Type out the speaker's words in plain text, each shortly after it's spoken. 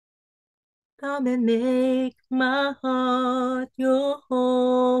Come and make my heart your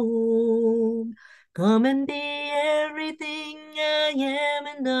home. Come and be everything I am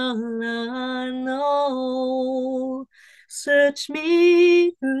and all I know. Search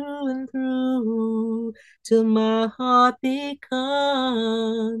me through and through till my heart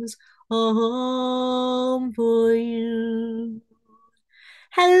becomes a home for you.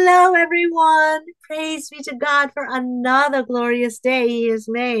 Hello, everyone. Praise be to God for another glorious day He has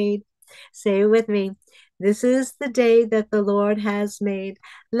made. Say it with me. This is the day that the Lord has made.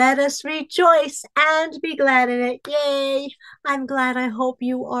 Let us rejoice and be glad in it. Yay! I'm glad. I hope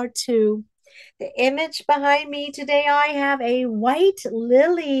you are too. The image behind me today, I have a white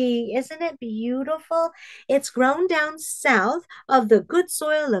lily. Isn't it beautiful? It's grown down south of the good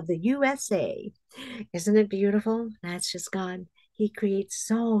soil of the USA. Isn't it beautiful? That's just God. He creates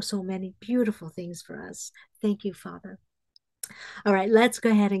so many beautiful things for us. Thank you, Father. All right, let's go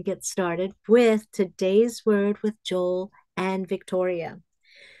ahead and get started with today's word with Joel and Victoria.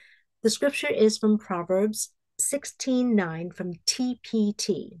 The scripture is from Proverbs 16:9 from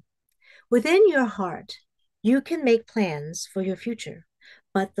TPT. Within your heart, you can make plans for your future,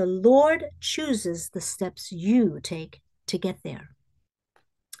 but the Lord chooses the steps you take to get there.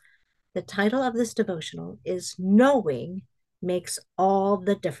 The title of this devotional is Knowing Makes All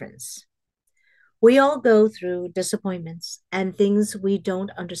the Difference. We all go through disappointments and things we don't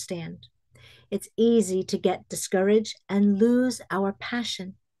understand. It's easy to get discouraged and lose our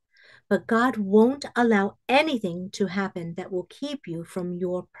passion, but God won't allow anything to happen that will keep you from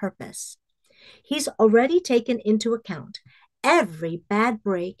your purpose. He's already taken into account every bad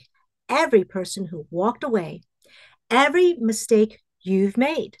break, every person who walked away, every mistake you've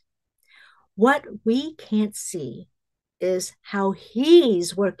made. What we can't see is how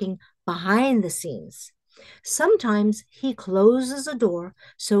He's working behind the scenes. Sometimes He closes a door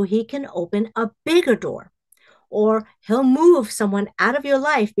so He can open a bigger door, or He'll move someone out of your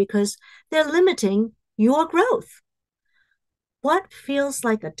life because they're limiting your growth. What feels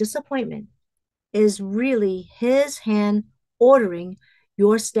like a disappointment is really His hand ordering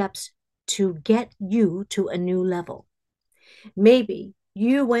your steps to get you to a new level. Maybe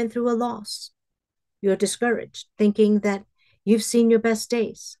you went through a loss. You're discouraged, thinking that you've seen your best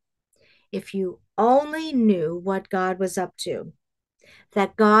days. If you only knew what God was up to,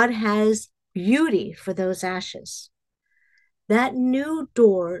 that God has beauty for those ashes. That new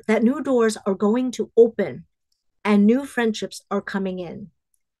doors are going to open and new friendships are coming in.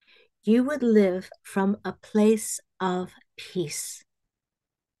 You would live from a place of peace,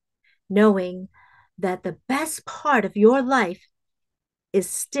 knowing that the best part of your life is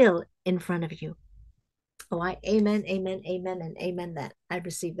still in front of you. Oh, I amen, amen, amen, and amen that. I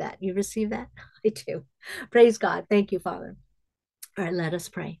receive that. You receive that? I do. Praise God. Thank you, Father. All right, let us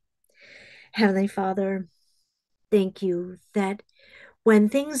pray. Heavenly Father, thank you that when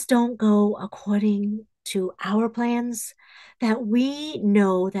things don't go according to our plans, that we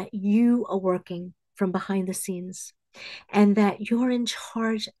know that you are working from behind the scenes and that you're in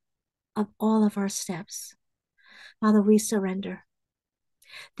charge of all of our steps. Father, we surrender.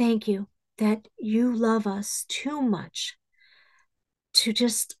 Thank you that you love us too much to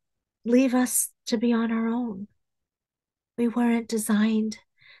just leave us to be on our own. We weren't designed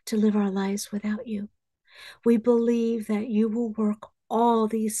to live our lives without you. We believe that you will work all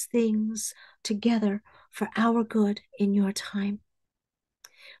these things together for our good in your time.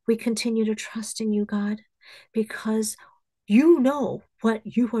 We continue to trust in you, God, because you know what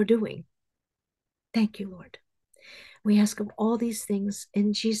you are doing. Thank you, Lord. We ask of all these things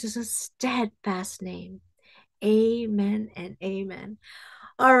in Jesus' steadfast name. Amen and amen.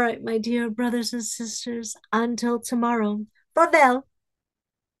 All right, my dear brothers and sisters, until tomorrow. Farewell.